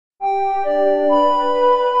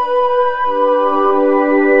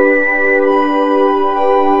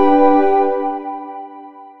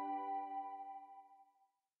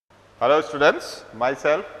Hello students,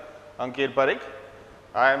 myself Ankir Parikh.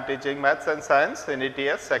 I am teaching maths and science in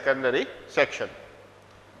ETS secondary section.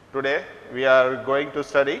 Today we are going to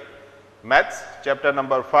study maths chapter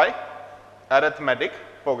number 5, arithmetic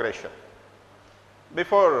progression.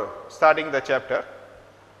 Before starting the chapter,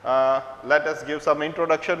 let us give some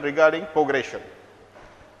introduction regarding progression.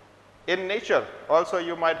 In nature also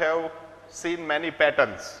you might have seen many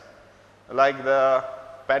patterns, like the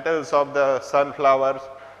petals of the sunflowers,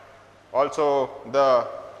 also the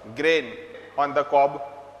grain on the cob.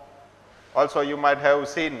 Also you might have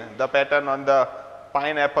seen the pattern on the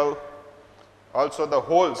pineapple, also the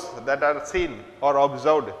holes that are seen or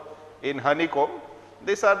observed in honeycomb.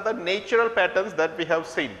 These are the natural patterns that we have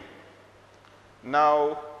seen.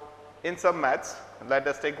 Now in some maths, let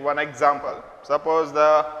us take one example. Suppose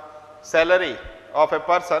the salary of a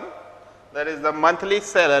person, that is the monthly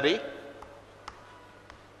salary,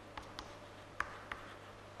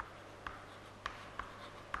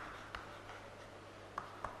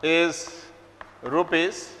 is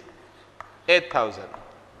rupees 8,000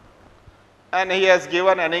 and he has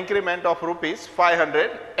given an increment of rupees 500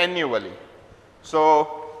 annually.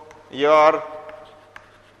 So, your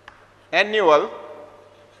annual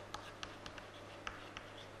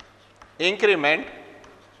increment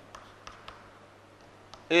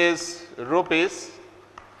is rupees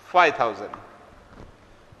 5,000.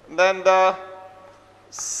 Then the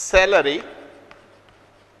salary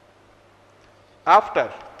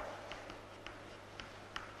after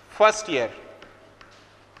first year,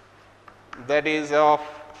 that is of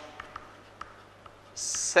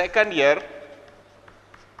second year,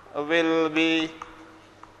 will be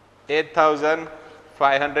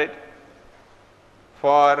 8,500.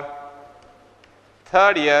 For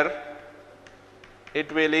third year,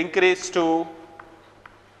 it will increase to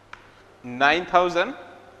 9,000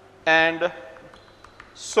 and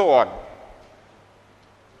so on.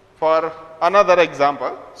 For another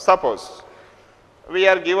example, suppose we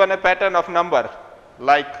are given a pattern of number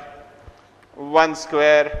like 1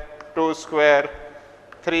 square, 2 square,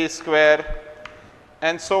 3 square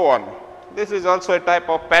and so on. This is also a type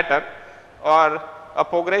of pattern or a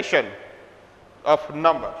progression of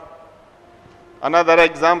number. Another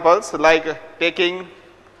examples like taking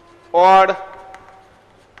odd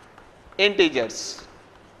integers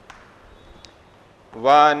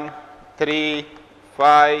 1, 3,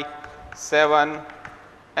 5, 7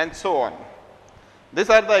 and so on. These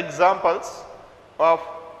are the examples of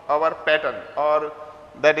our pattern or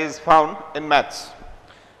that is found in maths.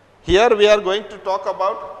 Here we are going to talk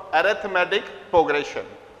about arithmetic progression.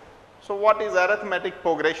 So, what is arithmetic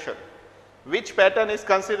progression? Which pattern is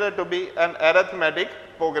considered to be an arithmetic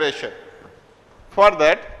progression? For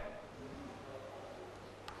that,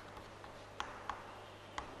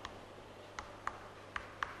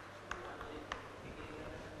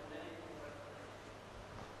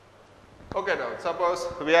 okay, now suppose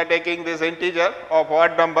we are taking this integer of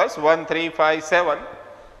odd numbers 1, 3, 5, 7.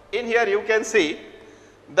 In here you can see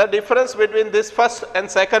the difference between this first and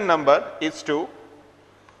second number is 2,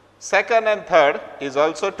 second and third is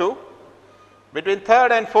also 2, between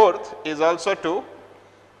third and fourth is also 2,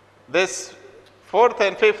 this fourth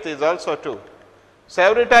and fifth is also 2. So,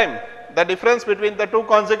 every time the difference between the two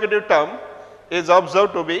consecutive term is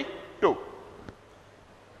observed to be 2.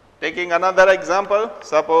 Taking another example,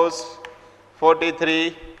 suppose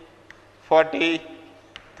 43, 40,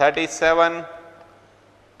 37,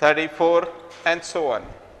 34 and so on.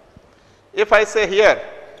 If I say here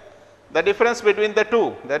the difference between the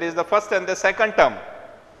two, that is the first and the second term,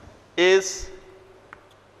 is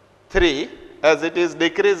 3, as it is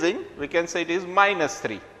decreasing, we can say it is minus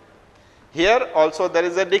 3. Here also there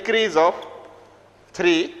is a decrease of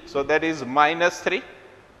 3, so that is minus 3.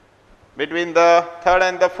 Between the third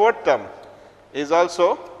and the fourth term is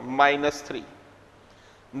also minus 3.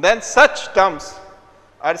 Then such terms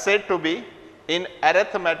are said to be in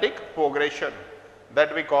arithmetic progression,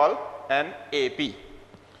 that we call an AP.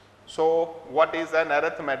 So, what is an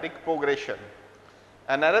arithmetic progression?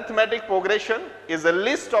 An arithmetic progression is a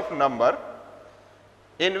list of number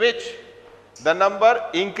in which the number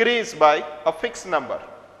increase by a fixed number.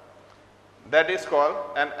 That is called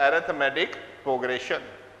an arithmetic progression,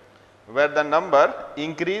 where the number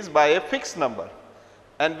increase by a fixed number,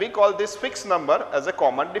 and we call this fixed number as a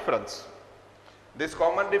common difference. This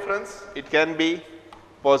common difference, it can be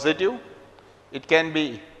positive, it can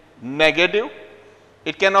be negative,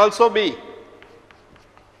 it can also be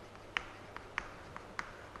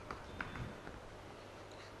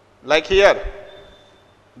like here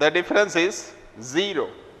the difference is 0,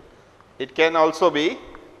 it can also be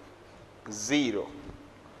 0.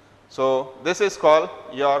 So, this is called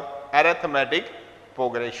your arithmetic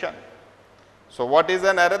progression. So, what is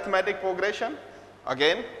an arithmetic progression?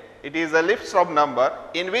 Again, it is a list of number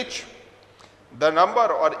in which the number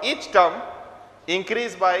or each term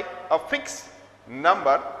increase by a fixed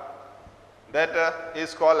number, that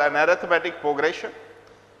is called an arithmetic progression.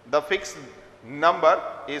 The fixed number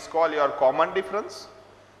is called your common difference,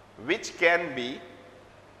 which can be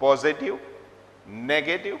positive,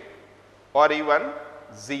 negative or even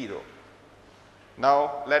 0.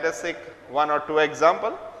 Now, let us take one or two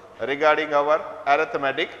examples regarding our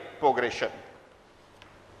arithmetic progression.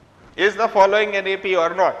 Is the following an AP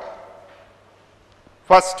or not?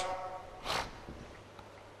 First,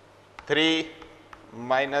 3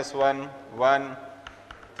 minus 1, 1,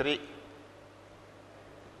 3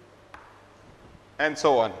 and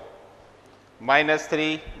so on. Minus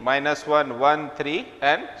 3, minus 1, 1, 3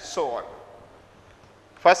 and so on.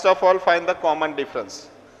 First of all, find the common difference.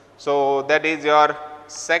 So, that is your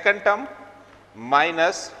second term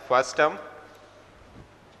minus first term,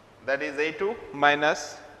 that is A2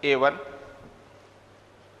 minus A1,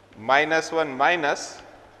 minus 1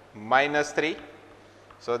 minus 3.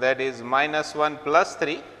 So, that is minus 1 plus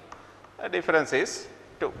 3, the difference is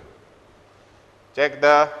 2. Check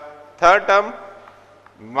the third term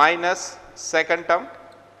minus second term.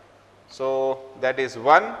 So, that is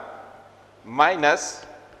 1 minus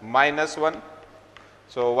 1.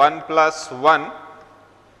 So, 1 plus 1,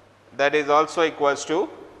 that is also equals to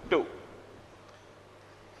 2.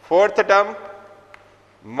 Fourth term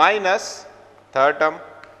minus third term.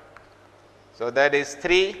 So, that is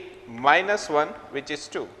 3 minus 1, which is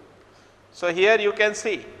 2. So, here you can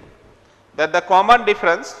see that the common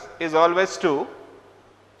difference is always 2.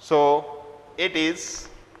 So, it is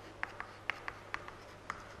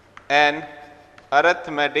an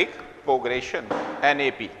arithmetic progression, an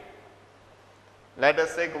AP. Let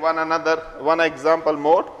us take one example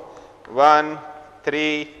more. 1,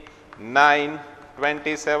 3, 9,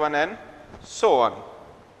 27 and so on.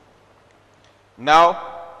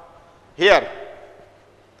 Now, here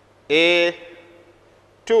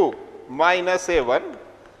A2 minus A1,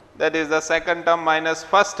 that is the second term minus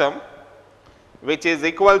first term, which is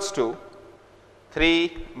equals to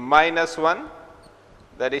 3 minus 1,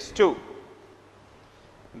 that is 2.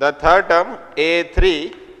 The third term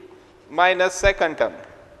A3 minus second term,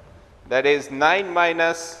 that is 9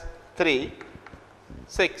 minus 3,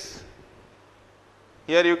 6.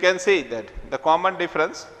 Here you can see that the common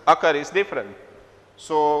difference is different.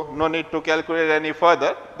 So, no need to calculate any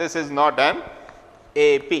further. This is not an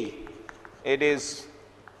AP. It is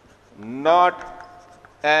not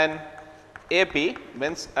an AP,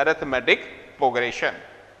 means arithmetic progression.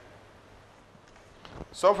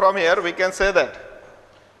 So, from here we can say that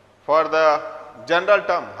for the general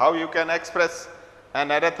term, how you can express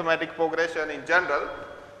an arithmetic progression in general.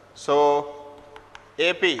 So,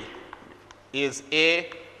 AP is A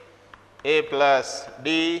plus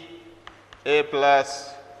D, A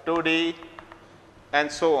plus 2D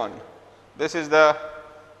and so on. This is the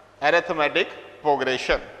arithmetic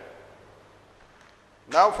progression.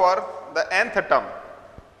 Now, for the nth term,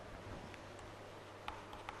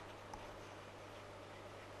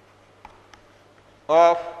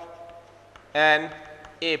 of an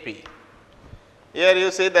AP. Here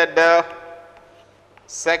you see that the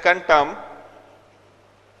second term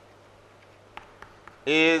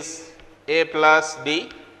is A plus D.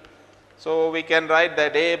 So, we can write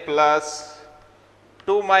that A plus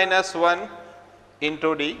 2 minus 1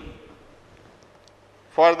 into D.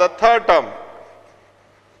 For the third term,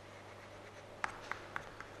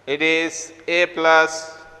 it is A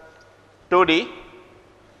plus 2D,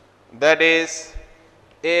 that is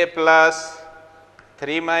A plus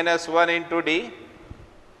 3 minus 1 into D.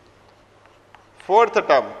 Fourth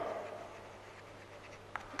term,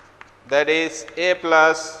 that is A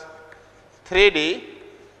plus 3D,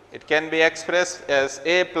 it can be expressed as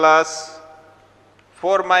A plus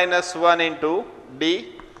 4 minus 1 into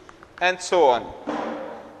D and so on.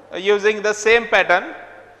 Using the same pattern,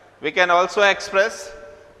 we can also express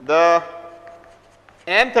the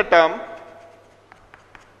nth term,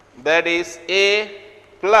 that is A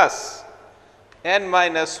plus n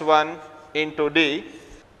minus 1 into D.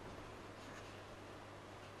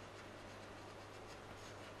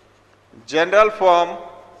 General form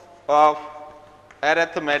of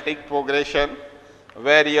arithmetic progression,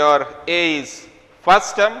 where your A is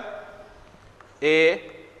first term, A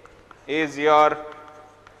is your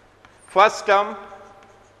first term,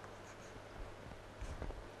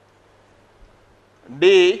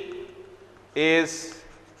 D is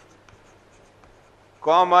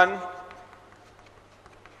common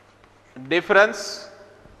difference,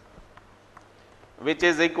 which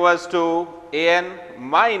is equals to an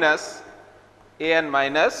minus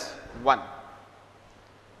 1.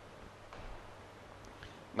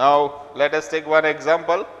 Now, let us take one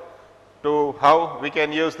example to how we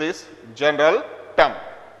can use this general term.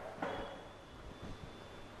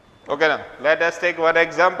 Okay, now let us take one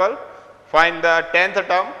example. Find the 10th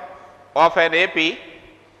term of an AP,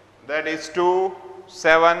 that is 2,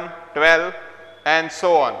 7, 12 and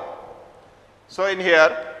so on. So, in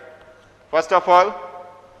here first of all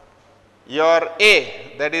your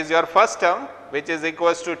A, that is your first term, which is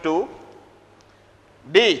equals to 2,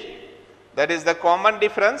 D, that is the common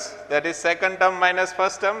difference, that is second term minus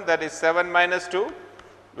first term, that is 7 minus 2,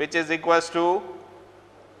 which is equals to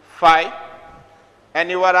 5, and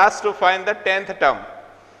you are asked to find the 10th term.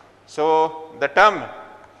 So, the term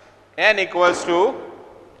n equals to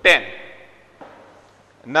 10.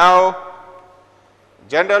 Now,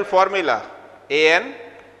 general formula an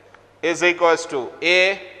is equals to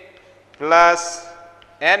a plus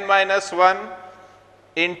n minus 1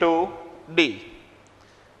 into d.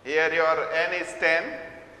 Here your n is 10.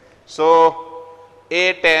 So,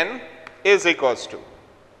 a10 is equals to,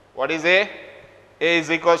 what is a? A is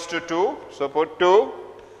equals to 2. So, put 2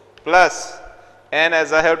 plus n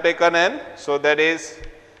as I have taken n. So, that is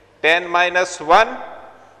 10 minus 1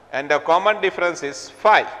 and the common difference is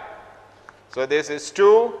 5. So, this is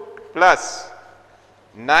 2 plus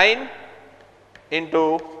 9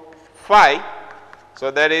 into 5.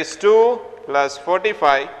 So, that is 2 plus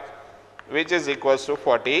 45, which is equals to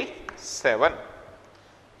 47.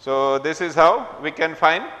 So, this is how we can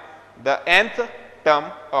find the nth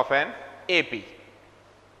term of an AP.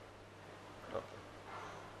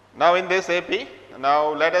 Now, in this AP,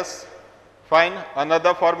 now let us find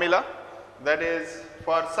another formula, that is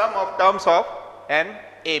for sum of terms of an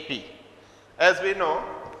AP. As we know,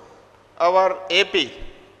 our AP,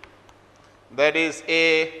 that is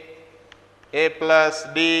A plus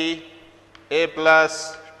D, A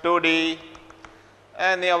plus 2D,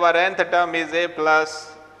 and our nth term is A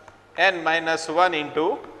plus n minus 1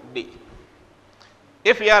 into D.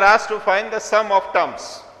 If we are asked to find the sum of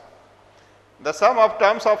terms, the sum of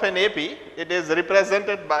terms of an AP, it is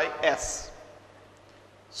represented by S.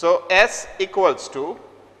 So, S equals to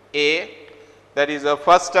A, that is the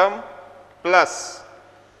first term, plus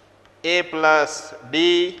A plus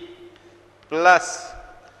D plus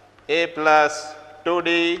A plus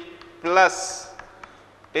 2D plus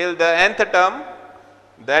till the nth term,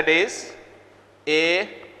 that is A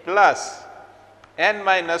plus n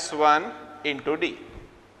minus 1 into D.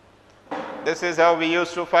 This is how we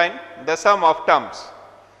used to find the sum of terms.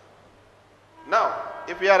 Now,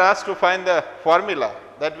 if we are asked to find the formula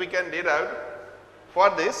that we can derive for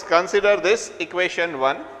this, consider this equation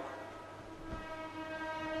 1.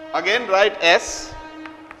 Again write S,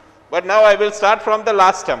 but now I will start from the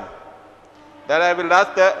last term. That I will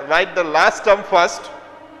write the last term first,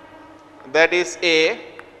 that is A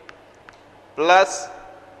plus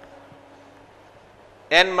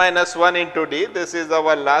n minus 1 into D. This is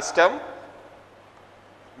our last term.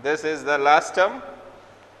 This is the last term.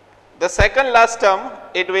 The second last term,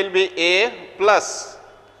 it will be A plus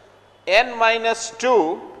n minus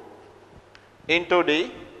 2 into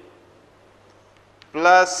D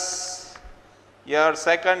plus your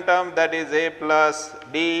second term, that is A plus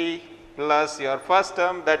D plus your first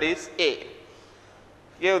term, that is A.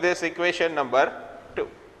 Give this equation number 2.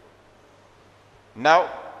 Now,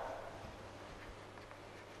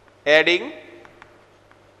 adding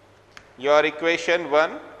your equation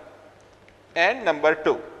 1 and number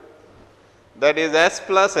 2, that is S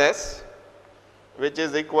plus S, which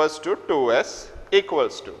is equals to 2S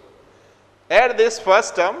equals to, add this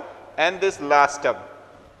first term and this last term,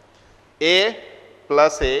 A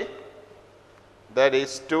plus A, that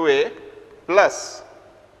is 2A plus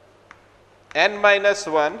n minus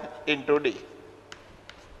 1 into D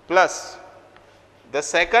plus the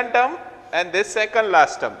second term and this second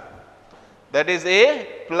last term, that is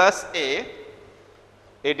A plus A,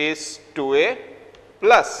 it is 2A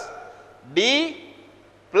plus D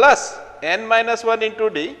plus n minus 1 into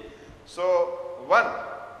D. So, 1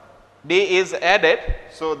 D is added,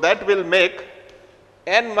 so that will make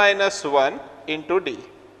n minus 1 into D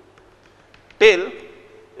till,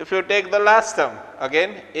 if you take the last term,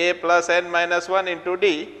 again A plus n minus 1 into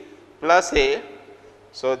D plus A,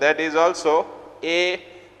 so that is also A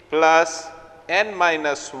plus n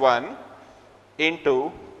minus 1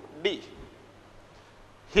 into D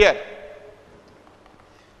here.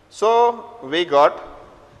 So, we got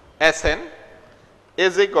Sn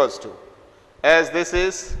is equals to, as this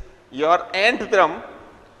is your nth term,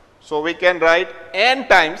 so we can write n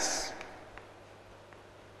times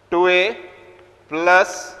 2A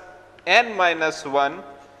plus n minus 1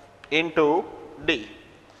 into d.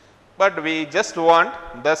 But we just want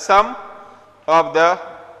the sum of the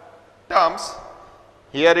terms.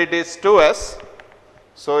 Here it is 2s.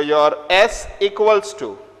 So, your s equals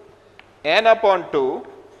to n upon 2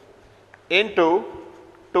 into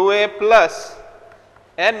 2a plus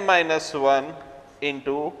n minus 1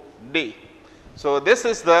 into d. So, this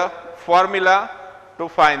is the formula to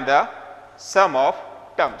find the sum of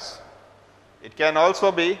terms. It can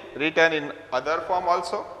also be written in other form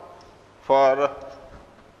also. For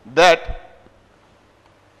that,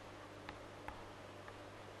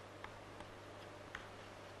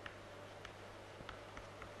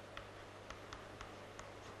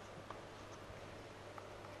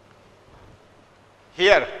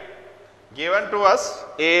 here given to us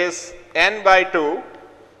is n by 2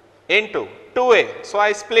 into 2a. So,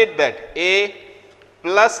 I split that a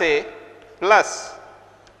plus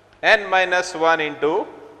n minus 1 into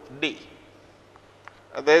d.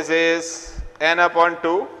 This is n upon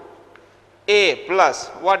 2 a plus,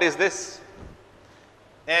 what is this?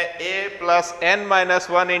 A plus n minus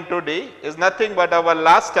 1 into d is nothing but our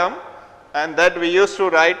last term, and that we used to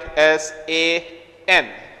write as a n.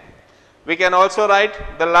 We can also write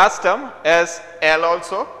the last term as L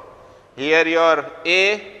also. Here your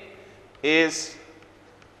A is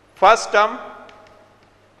first term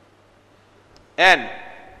and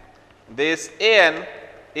this AN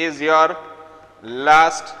is your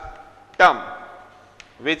last term,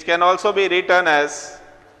 which can also be written as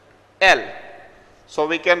L. So,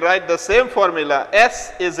 we can write the same formula,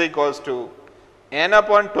 S is equals to n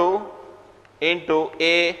upon 2 into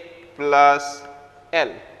A plus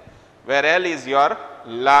L, where L is your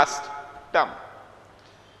last term.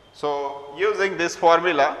 So, using this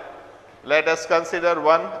formula, let us consider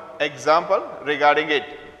one example regarding it.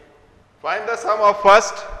 Find the sum of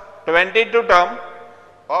first 22 term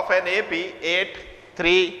of an AP 8,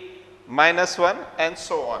 3, minus 1 and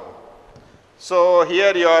so on. So,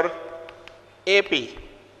 here your AP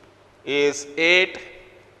is 8,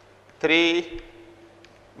 3,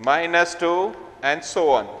 minus 2 and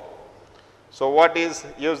so on. So, what is,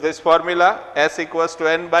 use this formula, S equals to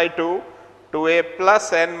n by 2 to A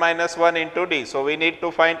plus n minus 1 into d. So, we need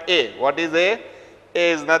to find A. What is A?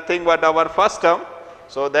 A is nothing but our first term.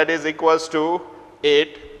 So, that is equals to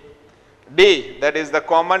 8. D, that is the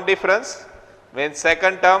common difference when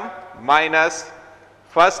second term minus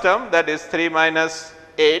first term, that is 3 minus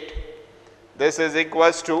 8. This is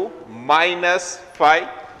equals to minus 5.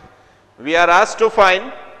 We are asked to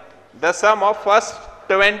find the sum of first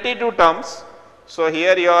 22 terms. So,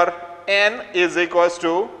 here your n is equals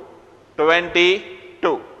to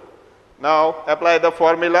 22. Now, apply the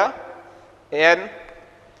formula, n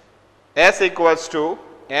S equals to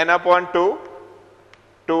n upon 2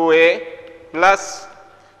 2a plus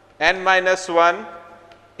n minus 1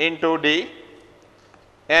 into d.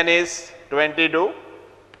 N is 22.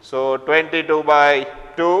 So, 22 by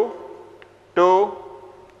 2, 2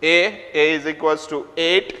 a is equals to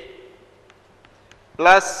 8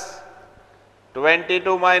 plus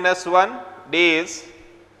 22 minus 1, d is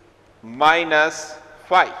minus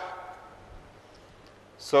 5.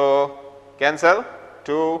 So, cancel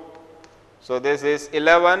 2. So, this is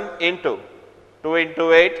 11 into 2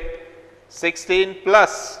 into 8, 16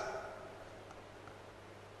 plus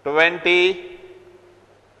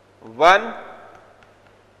 21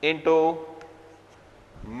 into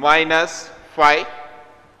minus 5.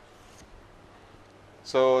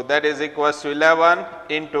 So, that is equals to 11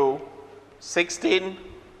 into 16,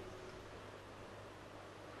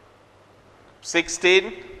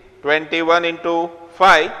 21 into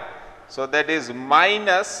 5. So, that is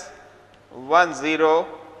minus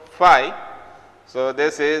 105. So,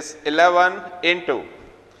 this is 11 into,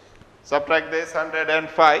 subtract this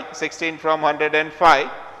 105, 16 from 105,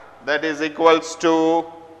 that is equals to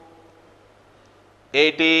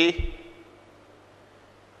 80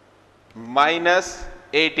 minus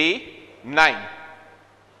 89.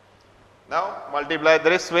 Now, multiply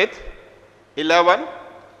this with 11.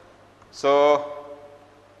 So,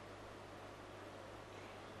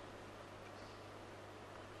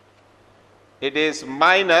 it is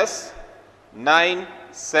minus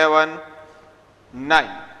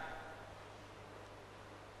 979.